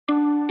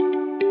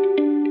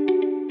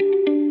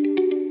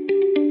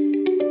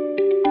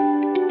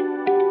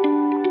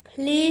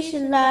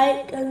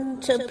like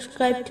and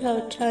subscribe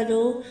to our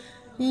channel.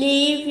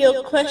 Leave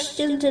your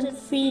questions and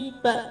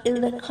feedback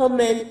in the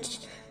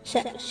comments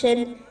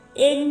section.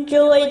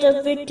 Enjoy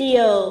the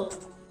video.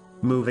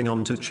 Moving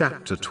on to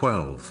chapter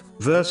 12,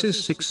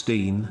 verses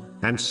 16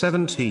 and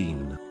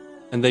 17.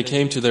 And they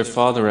came to their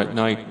father at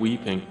night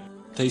weeping.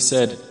 They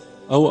said,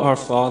 "O our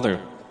father,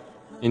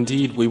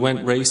 indeed we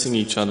went racing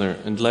each other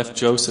and left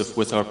Joseph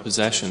with our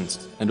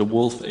possessions, and a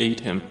wolf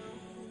ate him.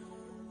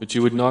 But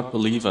you would not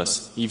believe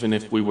us, even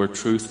if we were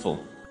truthful."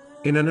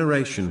 In a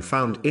narration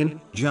found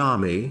in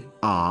Jami'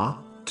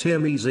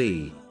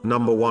 Tirmizi,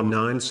 number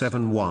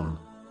 1971,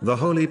 the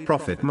Holy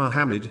Prophet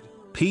Muhammad,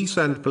 peace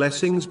and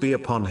blessings be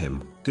upon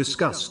him,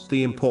 discussed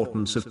the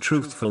importance of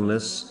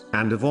truthfulness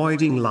and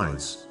avoiding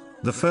lies.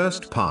 The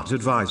first part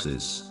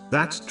advises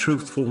that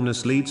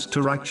truthfulness leads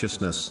to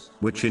righteousness,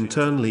 which in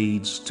turn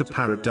leads to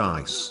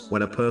paradise.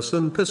 When a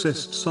person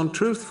persists on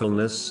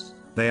truthfulness,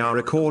 they are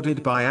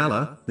recorded by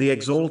Allah, the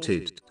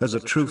Exalted, as a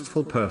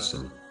truthful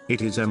person.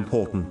 It is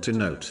important to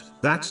note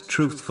that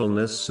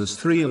truthfulness has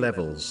three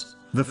levels.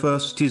 The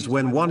first is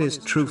when one is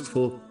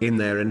truthful in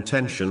their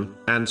intention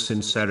and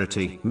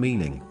sincerity,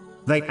 meaning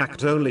they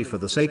act only for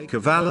the sake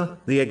of Allah,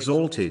 the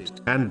Exalted,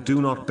 and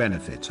do not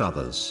benefit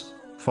others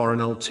for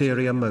an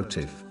ulterior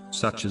motive,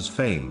 such as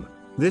fame.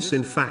 This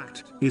in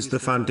fact is the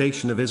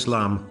foundation of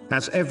Islam,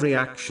 as every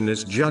action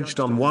is judged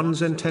on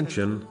one's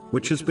intention,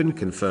 which has been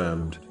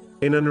confirmed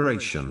in a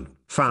narration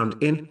found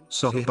in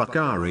Sahih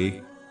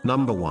Bukhari,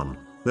 number 1.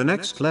 The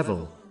next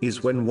level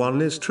is when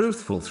one is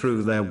truthful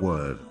through their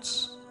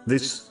words.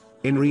 This,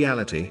 in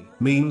reality,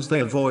 means they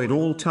avoid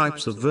all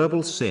types of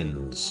verbal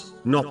sins,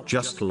 not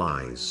just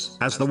lies,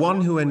 as the one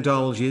who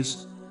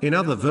indulges in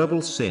other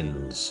verbal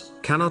sins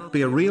cannot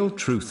be a real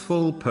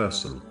truthful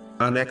person.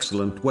 An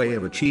excellent way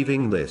of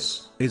achieving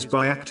this is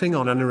by acting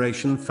on a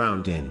narration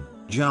found in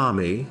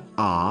Jami'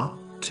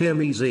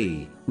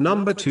 Tirmizi,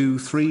 number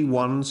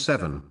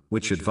 2317,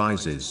 which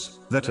advises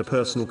that a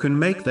person can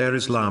make their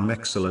Islam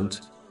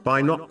excellent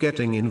by not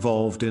getting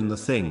involved in the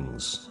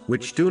things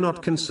which do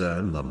not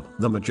concern them.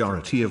 The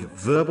majority of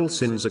verbal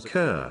sins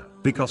occur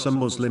because a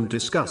Muslim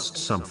discussed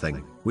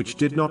something which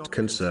did not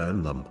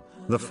concern them.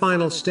 The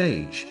final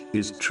stage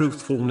is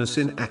truthfulness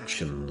in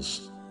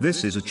actions.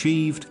 This is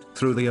achieved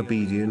through the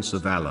obedience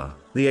of Allah,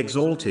 the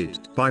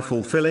Exalted, by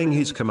fulfilling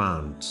His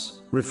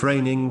commands,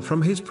 refraining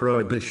from His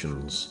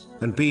prohibitions,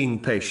 and being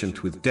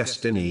patient with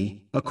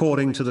destiny,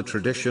 according to the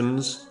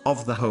traditions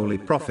of the Holy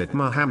Prophet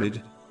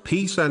Muhammad,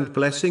 peace and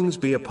blessings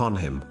be upon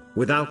him,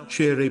 without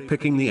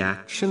cherry-picking the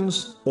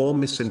actions or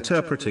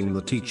misinterpreting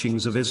the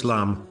teachings of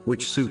Islam,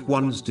 which suit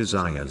one's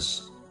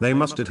desires. They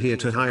must adhere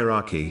to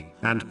hierarchy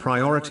and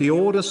priority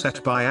order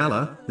set by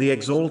Allah, the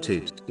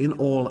Exalted, in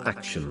all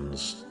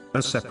actions.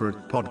 A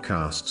separate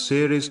podcast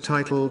series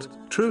titled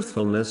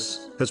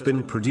Truthfulness has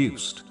been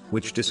produced,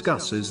 which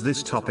discusses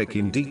this topic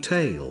in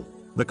detail.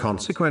 The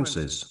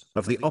consequences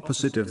of the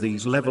opposite of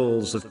these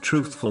levels of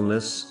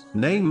truthfulness,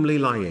 namely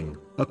lying,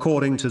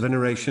 according to the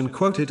narration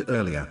quoted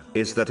earlier,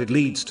 is that it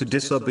leads to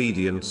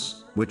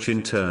disobedience, which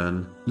in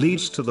turn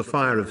leads to the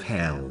fire of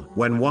hell.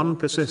 When one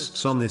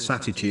persists on this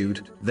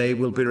attitude, they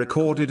will be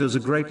recorded as a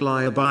great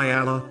liar by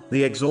Allah,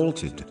 the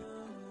Exalted.